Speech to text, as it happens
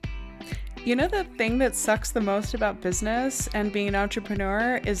You know, the thing that sucks the most about business and being an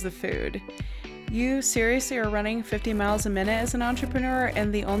entrepreneur is the food. You seriously are running 50 miles a minute as an entrepreneur,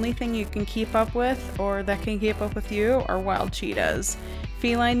 and the only thing you can keep up with, or that can keep up with you, are wild cheetahs.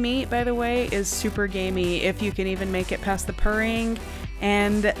 Feline meat, by the way, is super gamey if you can even make it past the purring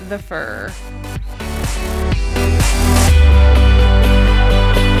and the fur.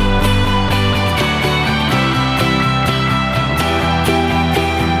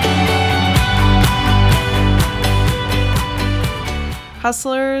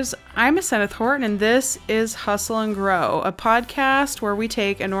 Hustlers, I'm Asenath Horton, and this is Hustle and Grow, a podcast where we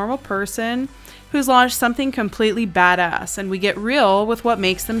take a normal person who's launched something completely badass and we get real with what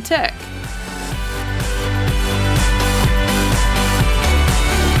makes them tick.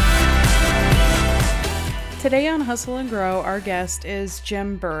 Today on Hustle and Grow, our guest is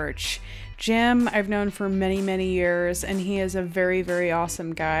Jim Birch. Jim, I've known for many, many years, and he is a very, very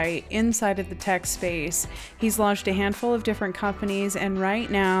awesome guy inside of the tech space. He's launched a handful of different companies, and right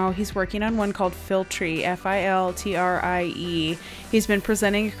now he's working on one called Filtrie, Filtrie. He's been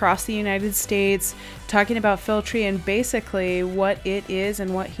presenting across the United States, talking about Filtrie, and basically what it is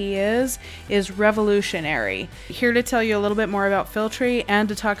and what he is revolutionary. Here to tell you a little bit more about Filtrie and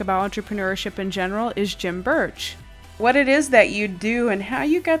to talk about entrepreneurship in general is Jim Birch. What it is that you do and how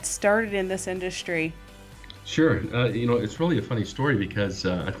you got started in this industry. Sure. It's really a funny story because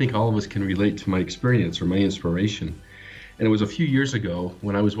I think all of us can relate to my experience or my inspiration. And it was a few years ago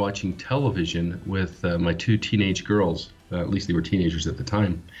when I was watching television with my two teenage girls, at least they were teenagers at the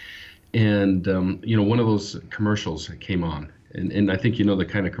time. And, one of those commercials came on. And I think you know the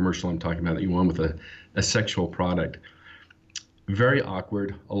kind of commercial I'm talking about, that you want with a sexual product. Very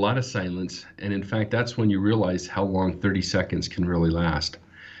awkward, a lot of silence, and in fact, that's when you realize how long 30 seconds can really last.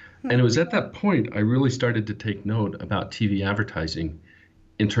 And it was at that point I really started to take note about TV advertising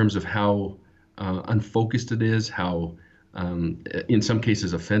in terms of how unfocused it is, how in some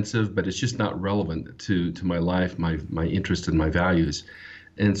cases offensive, but it's just not relevant to my life, my interest, and my values.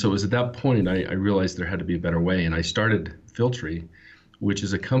 And so it was at that point I realized there had to be a better way, and I started Filtrie, which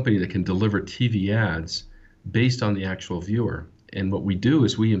is a company that can deliver TV ads based on the actual viewer. And what we do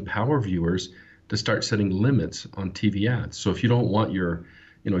is we empower viewers to start setting limits on TV ads. So if you don't want your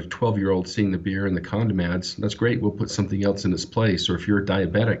 12-year-old seeing the beer and the condom ads, that's great. We'll put something else in its place. Or if you're a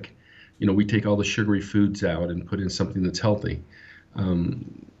diabetic, we take all the sugary foods out and put in something that's healthy.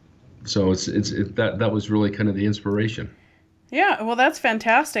 So that was really kind of the inspiration. Yeah, well, that's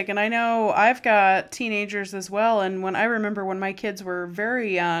fantastic. And I know I've got teenagers as well. And when I remember when my kids were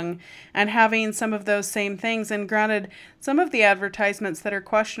very young and having some of those same things, and granted, some of the advertisements that are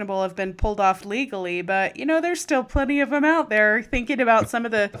questionable have been pulled off legally, but there's still plenty of them out there. Thinking about some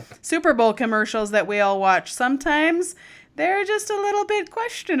of the Super Bowl commercials that we all watch, sometimes they're just a little bit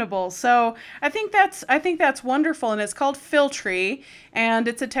questionable. So I think that's wonderful, and it's called Filtrie, and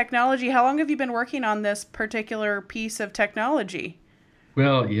it's a technology. How long have you been working on this particular piece of technology?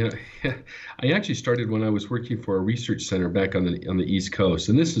 Well, I actually started when I was working for a research center back on the East Coast,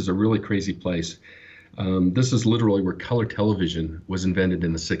 and this is a really crazy place. This is literally where color television was invented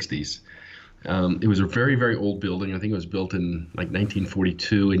in the 60s. It was a very, very old building. I think it was built in like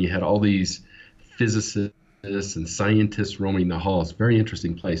 1942, and you had all these physicists and scientists roaming the halls. Very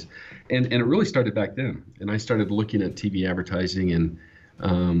interesting place. And it really started back then. And I started looking at TV advertising, and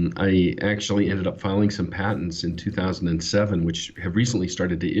I actually ended up filing some patents in 2007, which have recently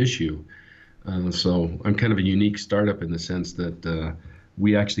started to issue. So I'm kind of a unique startup in the sense that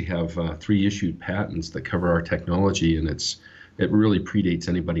we actually have 3 issued patents that cover our technology, and it really predates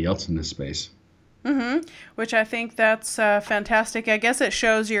anybody else in this space. Which I think that's fantastic. I guess it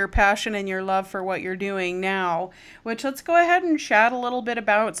shows your passion and your love for what you're doing now, which let's go ahead and chat a little bit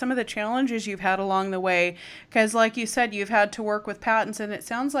about some of the challenges you've had along the way. Because like you said, you've had to work with patents, and it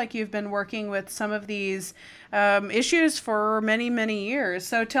sounds like you've been working with some of these issues for many, many years.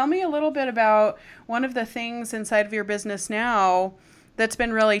 So tell me a little bit about one of the things inside of your business now that's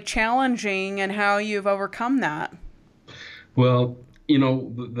been really challenging and how you've overcome that. Well,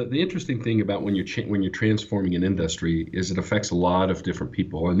 the interesting thing about when you're transforming an industry is it affects a lot of different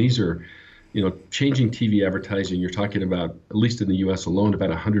people. And these are, changing TV advertising, you're talking about, at least in the US alone, about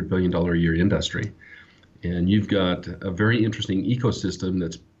 $100 billion a year industry. And you've got a very interesting ecosystem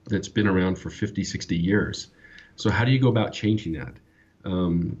that's been around for 50, 60 years. So how do you go about changing that?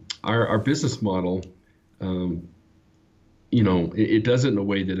 Our business model, it does it in a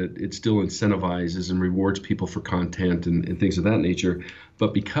way that it still incentivizes and rewards people for content and things of that nature.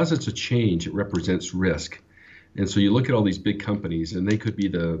 But because it's a change, it represents risk. And so you look at all these big companies, and they could be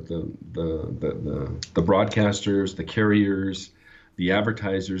the broadcasters, the carriers, the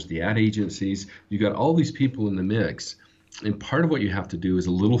advertisers, the ad agencies. You got all these people in the mix. And part of what you have to do as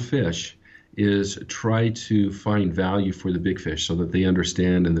a little fish is try to find value for the big fish so that they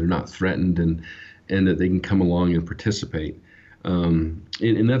understand and they're not threatened, and that they can come along and participate.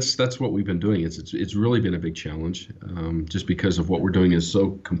 And that's what we've been doing. It's really been a big challenge, just because of what we're doing is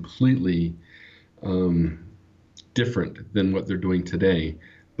so completely different than what they're doing today.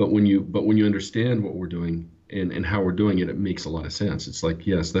 But when you understand what we're doing and how we're doing it, it makes a lot of sense. It's like,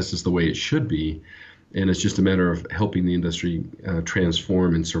 yes, this is the way it should be, and it's just a matter of helping the industry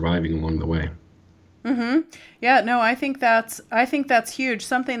transform and surviving along the way. Mm-hmm. Yeah, no, I think that's huge.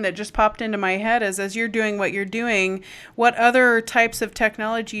 Something that just popped into my head is, as you're doing what you're doing, what other types of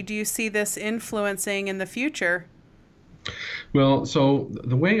technology do you see this influencing in the future? Well, so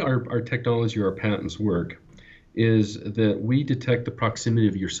the way our technology or our patents work is that we detect the proximity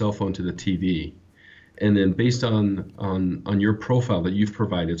of your cell phone to the TV. And then based on your profile that you've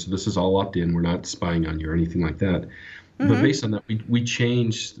provided, so this is all opt-in, we're not spying on you or anything like that. But Mm-hmm. based on that, we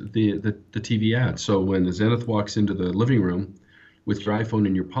change the TV ad. So when Zenith walks into the living room with your iPhone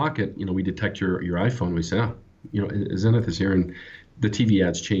in your pocket, we detect your iPhone. We say, Zenith is here, and the TV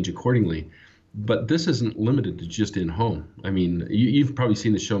ads change accordingly. But this isn't limited to just in home. I mean, you've probably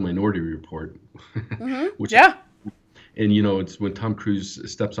seen the show Minority Report, Mm-hmm. which is, Yeah. and it's when Tom Cruise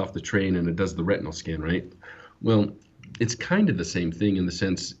steps off the train and it does the retinal scan, right? Well, it's kind of the same thing in the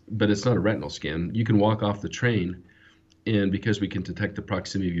sense, but it's not a retinal scan. You can walk off the train, and because we can detect the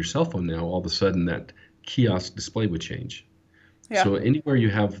proximity of your cell phone now, all of a sudden that kiosk display would change. Yeah. So anywhere you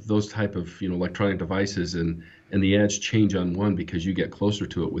have those type of electronic devices, and the ads change on one because you get closer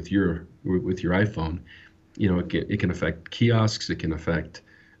to it with your iPhone, it can affect kiosks, it can affect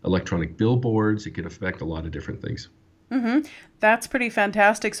electronic billboards, it can affect a lot of different things. Mm-hmm. That's pretty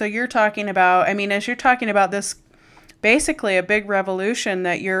fantastic. So you're talking about, I mean, as you're talking about this, basically a big revolution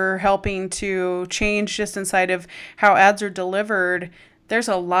that you're helping to change just inside of how ads are delivered, there's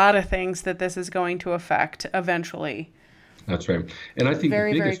a lot of things that this is going to affect eventually. That's right. And I think the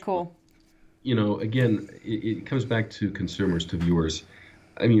Very, very biggest one, cool. again, it comes back to consumers, to viewers.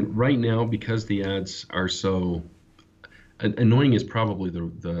 I mean, right now, because the ads are so annoying is probably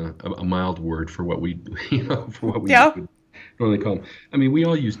a mild word for what we for what we Yeah. would normally call them. I mean, we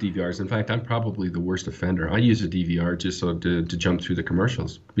all use DVRs. In fact, I'm probably the worst offender. I use a DVR just so to jump through the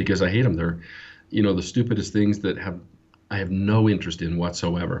commercials because I hate them. They're the stupidest things that I have no interest in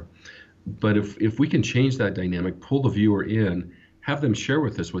whatsoever. But if we can change that dynamic, pull the viewer in, have them share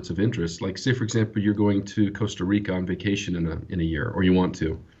with us what's of interest. Like, say for example, you're going to Costa Rica on vacation in a year, or you want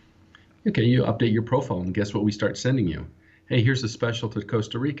to. Okay, you update your profile, and guess what we start sending you? Hey, here's a special to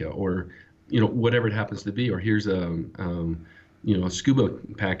Costa Rica, or whatever it happens to be, or here's a scuba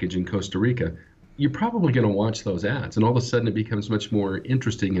package in Costa Rica. You're probably going to watch those ads, and all of a sudden it becomes much more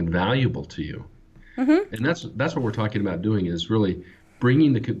interesting and valuable to you. Mm-hmm. And that's what we're talking about doing, is really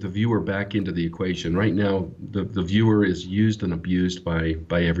bringing the viewer back into the equation. Right now, the viewer is used and abused by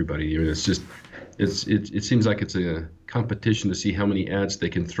everybody. It's just it seems like it's a competition to see how many ads they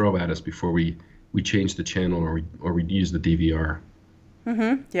can throw at us before we change the channel, or we use the DVR.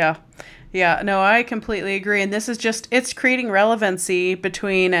 Mm-hmm. Yeah. Yeah. No, I completely agree. And this is just, it's creating relevancy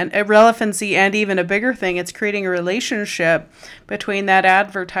between and relevancy, and even a bigger thing, it's creating a relationship between that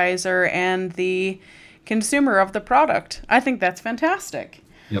advertiser and the consumer of the product. I think that's fantastic.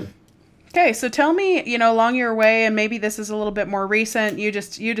 Yep. Okay, so tell me, along your way, and maybe this is a little bit more recent, you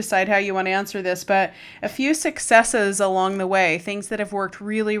decide how you want to answer this, but a few successes along the way, things that have worked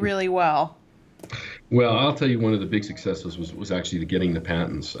really, really well. Well, I'll tell you, one of the big successes was actually getting the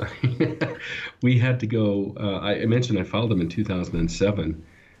patents. We had to go. I mentioned I filed them in 2007,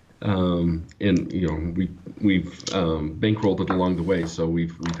 and we've bankrolled it along the way, so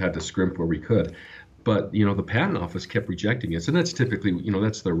we've had to scrimp where we could. But the patent office kept rejecting us, and that's typically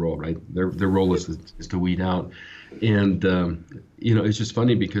that's their role, right? Their role is to weed out, and it's just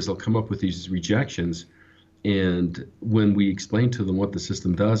funny because they'll come up with these rejections, and when we explain to them what the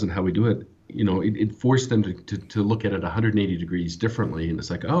system does and how we do it, it forced them to look at it 180 degrees differently, and it's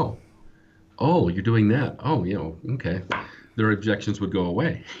like, oh, you're doing that. Oh, okay. Their objections would go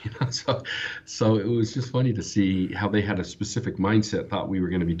away. So it was just funny to see how they had a specific mindset, thought we were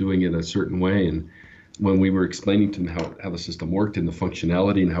going to be doing it a certain way, and when we were explaining to them how the system worked and the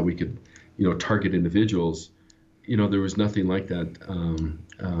functionality and how we could, target individuals, there was nothing like that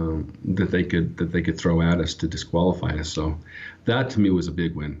that they could throw at us to disqualify us. So that to me was a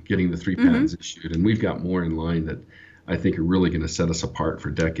big win, getting the three Mm-hmm. patents issued, and we've got more in line that I think are really going to set us apart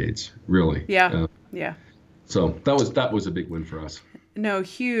for decades, really. Yeah. Yeah. So that was a big win for us. No,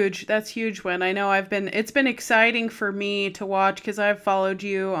 huge. That's huge win. I know it's been exciting for me to watch because I've followed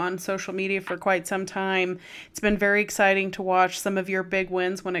you on social media for quite some time. It's been very exciting to watch some of your big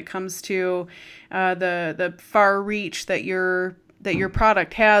wins when it comes to the far reach that your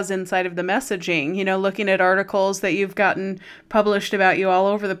product has inside of the messaging. You know, looking at articles that you've gotten published about you all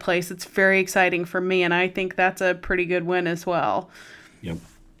over the place. It's very exciting for me, and I think that's a pretty good win as well. Yep.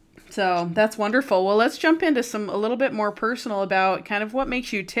 So that's wonderful. Well, let's jump into a little bit more personal about kind of what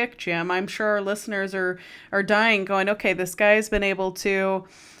makes you tick, Jim. I'm sure our listeners are dying going, okay, this guy's been able to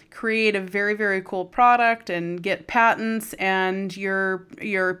create a very, very cool product and get patents, and you're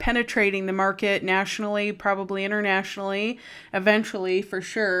penetrating the market nationally, probably internationally, eventually for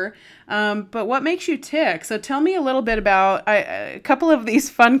sure. But what makes you tick? So tell me a little bit about a couple of these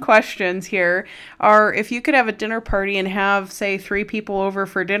fun questions here are, if you could have a dinner party and have, say, 3 people over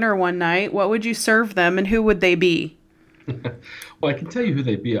for dinner one night, what would you serve them and who would they be? Well, I can tell you who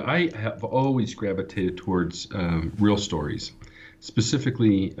they'd be. I have always gravitated towards real stories,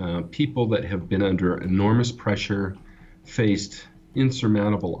 specifically people that have been under enormous pressure, faced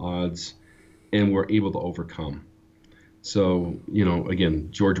insurmountable odds, and were able to overcome. So, again,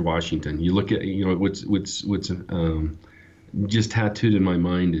 George Washington. You look at, what's just tattooed in my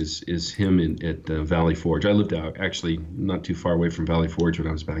mind is him at Valley Forge. I lived out actually not too far away from Valley Forge when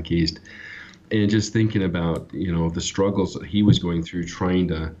I was back east, and just thinking about the struggles that he was going through trying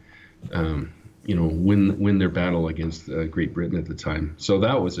to win their battle against Great Britain at the time. So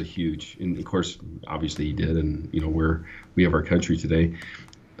that was a huge, and of course, obviously he did, and we have our country today.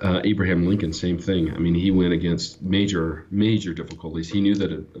 Abraham Lincoln, same thing. I mean, he went against major difficulties. He knew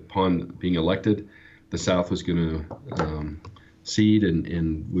that upon being elected, the South was going to cede,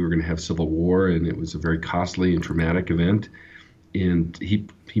 and we were going to have civil war, and it was a very costly and traumatic event. And he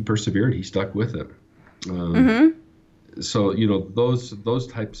persevered. He stuck with it. So those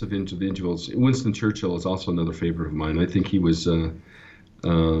types of individuals. Winston Churchill is also another favorite of mine. I think he was. You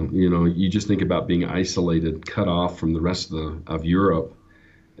just think about being isolated, cut off from the rest of Europe,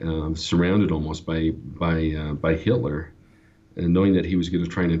 surrounded almost by Hitler, and knowing that he was going to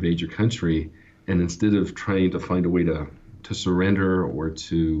try and invade your country, and instead of trying to find a way to surrender or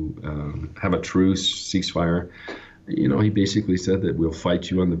to have a truce, ceasefire, he basically said that we'll fight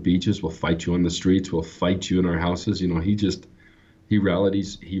you on the beaches, we'll fight you on the streets, we'll fight you in our houses. He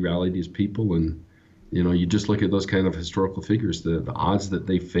rallied his people, and you just look at those kind of historical figures, the odds that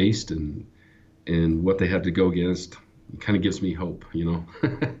they faced and what they had to go against. It kind of gives me hope,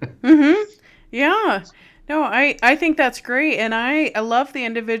 Mm-hmm. Yeah. No, I think that's great, and I love the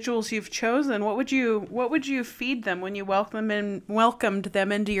individuals you've chosen. What would you feed them when you welcomed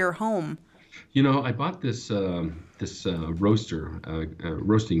them into your home? I bought this roasting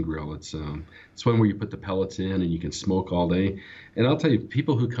grill. It's one where you put the pellets in and you can smoke all day. And I'll tell you,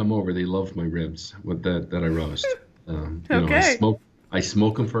 people who come over, they love my ribs that I roast. Okay. I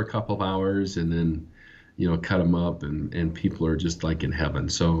smoke them for a couple of hours and then cut them up, and people are just like in heaven.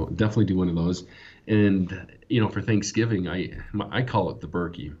 So definitely do one of those. And for Thanksgiving, I call it the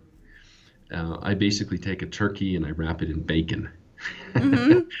Berkey. I basically take a turkey and I wrap it in bacon.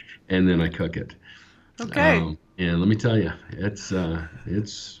 Mm-hmm. And then I cook it. Okay. And let me tell you, it's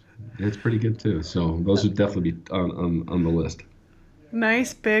pretty good too. So those would definitely be on the list.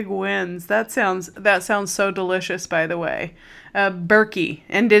 Nice big wins. That sounds so delicious, by the way. Berkey.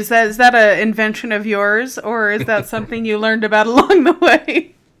 And is that an invention of yours, or is that something you learned about along the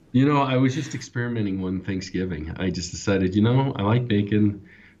way? I was just experimenting one Thanksgiving. I just decided, I like bacon.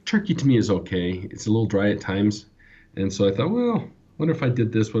 Turkey to me is okay. It's a little dry at times. And so I thought, well, wonder if I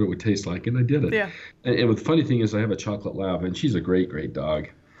did this, what it would taste like. And I did it. Yeah. And the funny thing is I have a chocolate lab, and she's a great, great dog.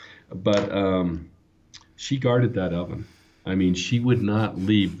 But she guarded that oven. I mean, she would not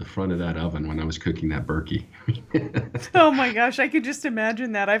leave the front of that oven when I was cooking that Berkey. Oh my gosh, I could just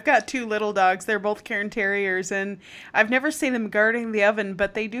imagine that. I've got 2 little dogs. They're both Cairn Terriers, and I've never seen them guarding the oven,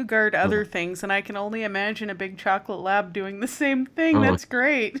 but they do guard other things, and I can only imagine a big chocolate lab doing the same thing. That's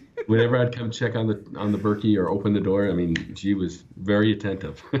great. Whenever I'd come check on the Berkey or open the door, I mean, she was very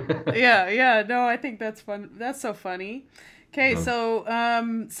attentive. Yeah. No, I think that's fun. That's so funny. Okay, so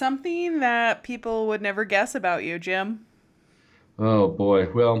something that people would never guess about you, Jim. Oh boy.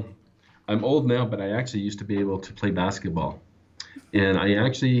 Well, I'm old now, but I actually used to be able to play basketball, and I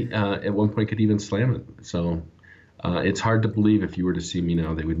actually at one point could even slam it. So it's hard to believe if you were to see me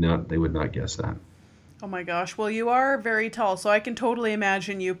now, they would not guess that. Oh my gosh. Well, you are very tall, so I can totally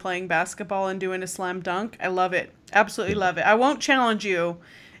imagine you playing basketball and doing a slam dunk. I love it. Absolutely love it. I won't challenge you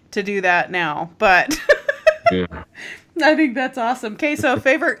to do that now, but Yeah. I think that's awesome. Okay, so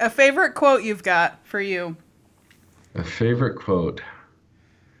a favorite quote you've got for you. A favorite quote.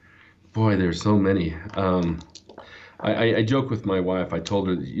 Boy, there's so many. I joke with my wife. I told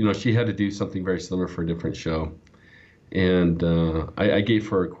her, she had to do something very similar for a different show. And I gave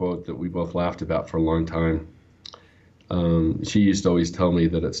her a quote that we both laughed about for a long time. She used to always tell me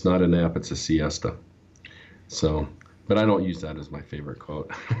that it's not a nap, it's a siesta. So, but I don't use that as my favorite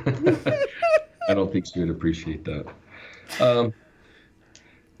quote. I don't think she would appreciate that. Um,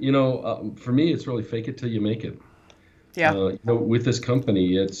 for me, it's really fake it till you make it. Yeah. With this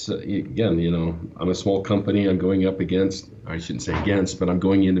company, it's again, I'm a small company. I'm going up against, I shouldn't say against, but I'm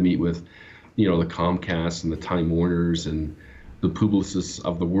going in to meet with, the Comcast and the Time Warners and the Publicis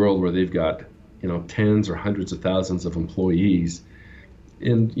of the world, where they've got, tens or hundreds of thousands of employees,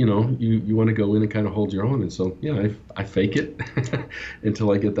 and you want to go in and kind of hold your own. And so, yeah, I fake it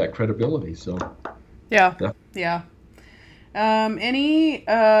until I get that credibility. So, Yeah. that, Yeah. Let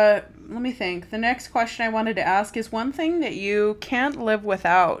me think. The next question I wanted to ask is one thing that you can't live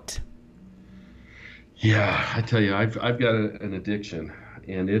without. yeah, I tell you, I've got an addiction,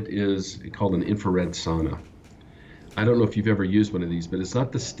 and it is called an infrared sauna. I don't know if you've ever used one of these, but it's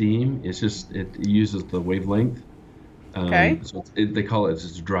not the steam. It's just it uses the wavelength. Okay. They call it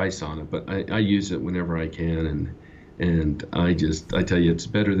it's a dry sauna, but I use it whenever I can, and I tell you, it's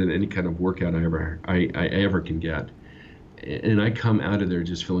better than any kind of workout I ever can get. And I come out of there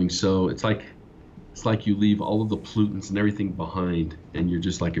just feeling so. It's like you leave all of the pollutants and everything behind, and you're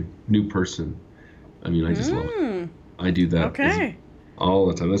just like a new person. I mean, I just love it. Mm. I do that Okay. all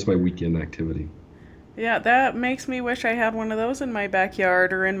the time. That's my weekend activity. Yeah, that makes me wish I had one of those in my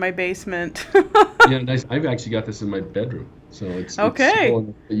backyard or in my basement. Yeah, nice. I've actually got this in my bedroom, so it's Okay. small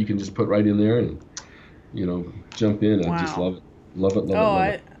enough that you can just put right in there and jump in. I just Wow. love it, love it, love it, Oh, love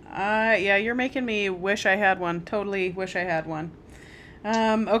it. yeah, you're making me wish I had one. Totally wish I had one.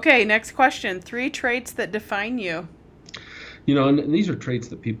 Okay, next question. 3 traits that define you. And these are traits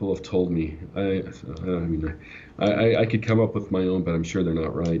that people have told me. I mean, I could come up with my own, but I'm sure they're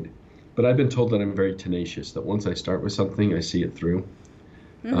not right. But I've been told that I'm very tenacious. That once I start with something, I see it through.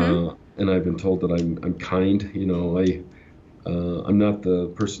 Mm-hmm. And I've been told that I'm kind. I'm not the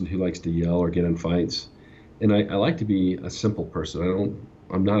person who likes to yell or get in fights, and I like to be a simple person.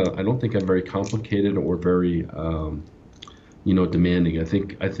 I don't think I'm very complicated or very demanding. I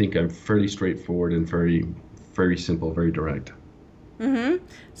think I'm fairly straightforward and very very simple, very direct. Mm-hmm.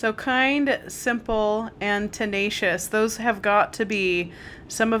 So kind, simple, and tenacious. Those have got to be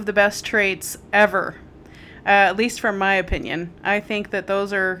some of the best traits ever. At least from my opinion. I think that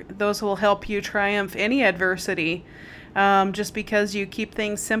those will help you triumph any adversity. Just because you keep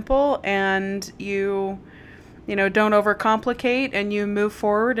things simple and you don't overcomplicate and you move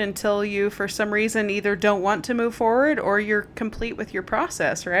forward until you, for some reason, either don't want to move forward or you're complete with your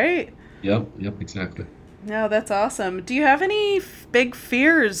process, right? Yep, exactly. No, that's awesome. Do you have any big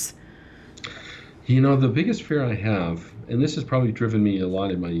fears? The biggest fear I have, and this has probably driven me a lot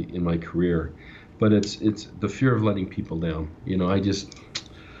in my career, but it's the fear of letting people down. I just,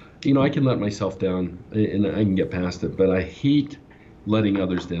 I can let myself down and I can get past it, but I hate letting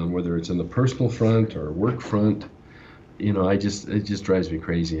others down, whether it's in the personal front or work front. It just drives me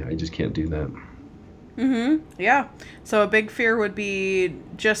crazy. I just can't do that. Mm-hmm. Yeah. So a big fear would be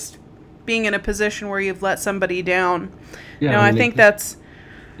just being in a position where you've let somebody down. Yeah, No, I I mean, think that's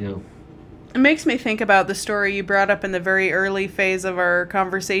you know, it makes me think about the story you brought up in the very early phase of our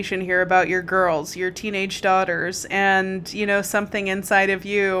conversation here about your girls, your teenage daughters, and, something inside of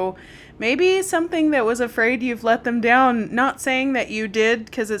you, maybe something that was afraid you've let them down. Not saying that you did,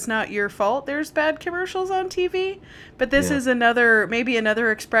 because it's not your fault there's bad commercials on TV, but this yeah, is maybe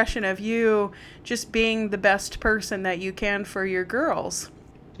another expression of you just being the best person that you can for your girls.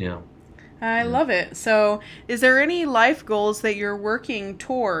 yeah, I yeah. love it. So, is there any life goals that you're working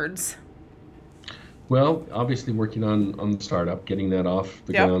towards? Well, obviously working on the startup, getting that off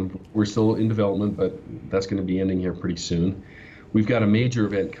the Yep. ground. We're still in development, but that's going to be ending here pretty soon. We've got a major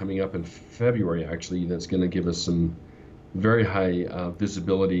event coming up in February, actually, that's going to give us some very high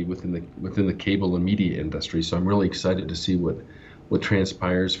visibility within the cable and media industry. So I'm really excited to see what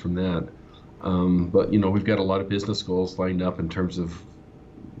transpires from that. But we've got a lot of business goals lined up in terms of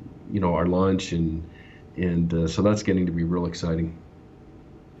our launch and so that's getting to be real exciting.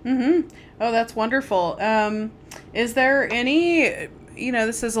 Mm-hmm. Oh, that's wonderful. Is there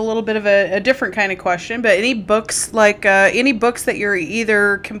this is a little bit of a different kind of question, but any books that you're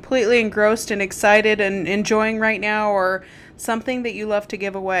either completely engrossed and excited and enjoying right now, or something that you love to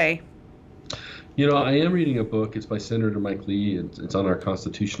give away? I am reading a book. It's by Senator Mike Lee. It's on our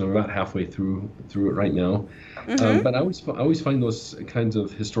Constitution. I'm about halfway through it right now. Mm-hmm. But I always find those kinds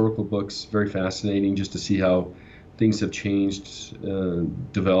of historical books very fascinating, just to see how things have changed,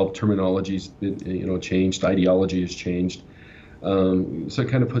 developed, terminologies, changed, ideology has changed. So it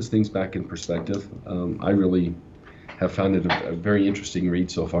kind of puts things back in perspective. I really have found it a very interesting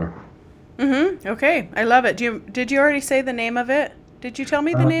read so far. Okay, I love it. Did you already say the name of it? Did you tell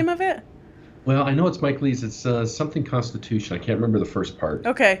me the Uh, name of it? well, I know it's Mike Lee's. It's something Constitution. I can't remember the first part.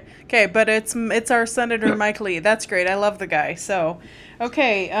 Okay, but it's our Senator Mike Lee. That's great. I love the guy. So,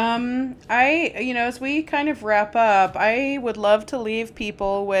 okay, as we kind of wrap up, I would love to leave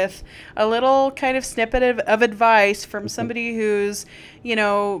people with a little kind of snippet of advice from somebody who's,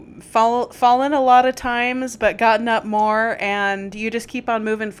 fallen a lot of times but gotten up more, and you just keep on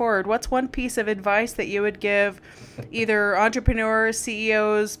moving forward. What's one piece of advice that you would give either entrepreneurs,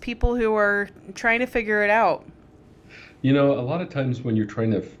 CEOs, people who are trying to figure it out? A lot of times when you're trying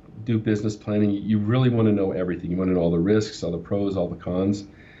to do business planning, you really want to know everything. You want to know all the risks, all the pros, all the cons.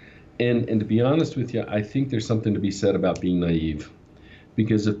 And to be honest with you, I think there's something to be said about being naive.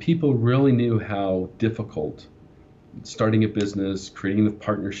 Because if people really knew how difficult starting a business, creating the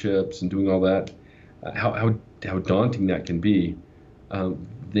partnerships, and doing all that, how daunting that can be,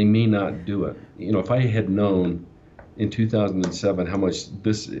 they may not do it. If I had known in 2007 how much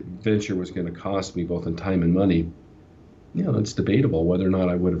this venture was going to cost me, both in time and money, it's debatable whether or not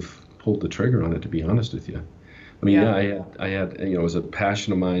I would have pulled the trigger on it, to be honest with you. I mean, Yeah. I had, it was a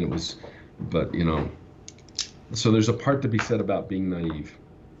passion of mine. But so there's a part to be said about being naive.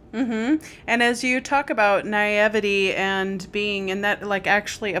 And as you talk about naivety and being and that, like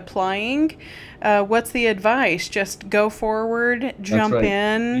actually applying, what's the advice? Just go forward, That's jump right.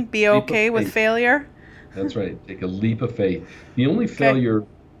 in, be Leap of okay with faith. failure. That's right. Take a leap of faith. The only Okay. failure,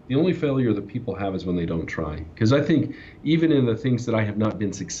 the only failure that people have is when they don't try. Because I think even in the things that I have not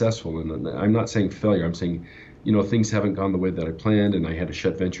been successful in, and I'm not saying failure, I'm saying, things haven't gone the way that I planned and I had to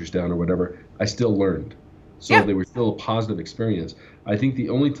shut ventures down or whatever, I still learned. So Yeah. they were still a positive experience. I think the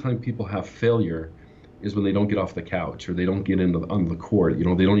only time people have failure is when they don't get off the couch or they don't get on the court. They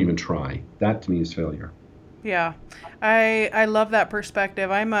don't even try. That to me is failure. Yeah. I love that perspective.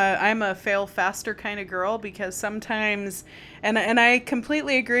 I'm a fail faster kind of girl because sometimes and I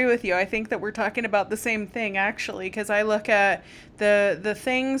completely agree with you. I think that we're talking about the same thing actually because I look at the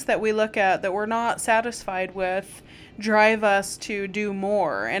things that we look at that we're not satisfied with drive us to do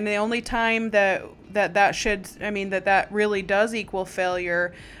more. And the only time that really does equal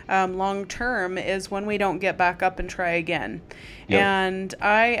failure long term is when we don't get back up and try again. Yep. And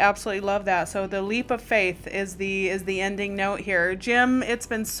I absolutely love that. So the leap of faith is the ending note here. Jim, it's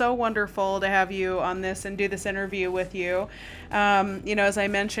been so wonderful to have you on this and do this interview with you. As I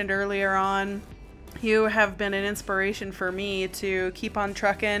mentioned earlier on, you have been an inspiration for me to keep on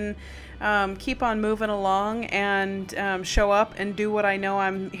trucking, keep on moving along, and show up and do what I know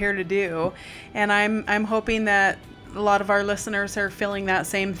I'm here to do. And I'm hoping that a lot of our listeners are feeling that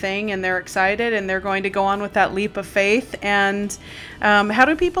same thing, and they're excited, and they're going to go on with that leap of faith. And how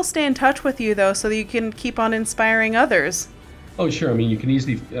do people stay in touch with you, though, so that you can keep on inspiring others? Oh, sure. I mean, you can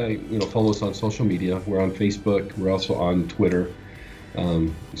easily, follow us on social media. We're on Facebook. We're also on Twitter.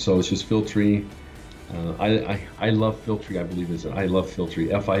 So it's just Filtry. I love Filtry, I believe is it. I love Filtry,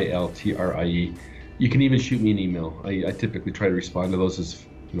 Filtrie. You can even shoot me an email. I typically try to respond to those as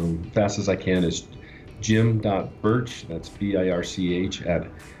fast as I can. It's jim.birch, that's BIRCH, at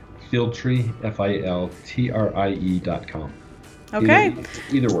Filtrie, Filtrie.com. Okay.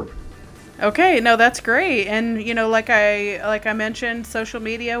 Either work. Okay, no, that's great. And like I mentioned, social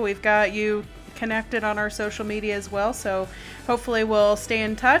media, we've got you connected on our social media as well. So hopefully we'll stay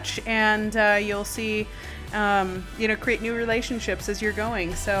in touch, and you'll see, create new relationships as you're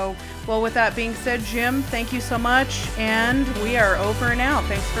going. So, well, with that being said, Jim, thank you so much, and we are over and out.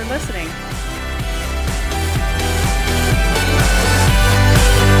 Thanks for listening.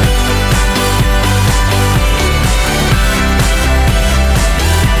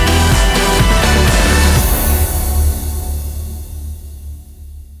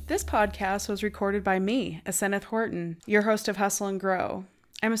 This podcast was recorded by me, Asenath Horton, your host of Hustle and Grow.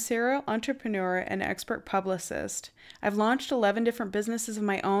 I'm a serial entrepreneur and expert publicist. I've launched 11 different businesses of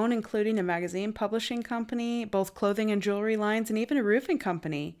my own, including a magazine publishing company, both clothing and jewelry lines, and even a roofing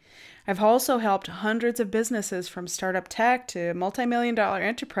company. I've also helped hundreds of businesses from startup tech to multi-million-dollar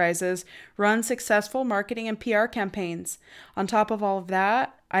enterprises run successful marketing and PR campaigns. On top of all of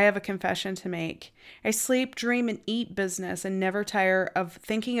that, I have a confession to make. I sleep, dream, and eat business and never tire of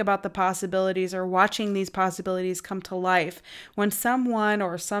thinking about the possibilities or watching these possibilities come to life when someone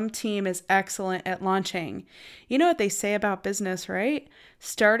or some team is excellent at launching. You know what they say about business, right?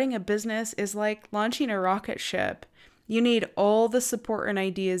 Starting a business is like launching a rocket ship. You need all the support and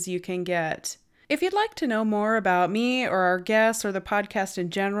ideas you can get. If you'd like to know more about me or our guests or the podcast in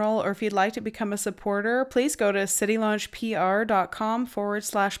general, or if you'd like to become a supporter, please go to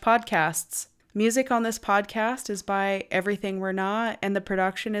citylaunchpr.com/podcasts. Music on this podcast is by Everything We're Not, and the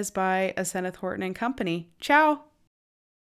production is by Asenath Horton and Company. Ciao!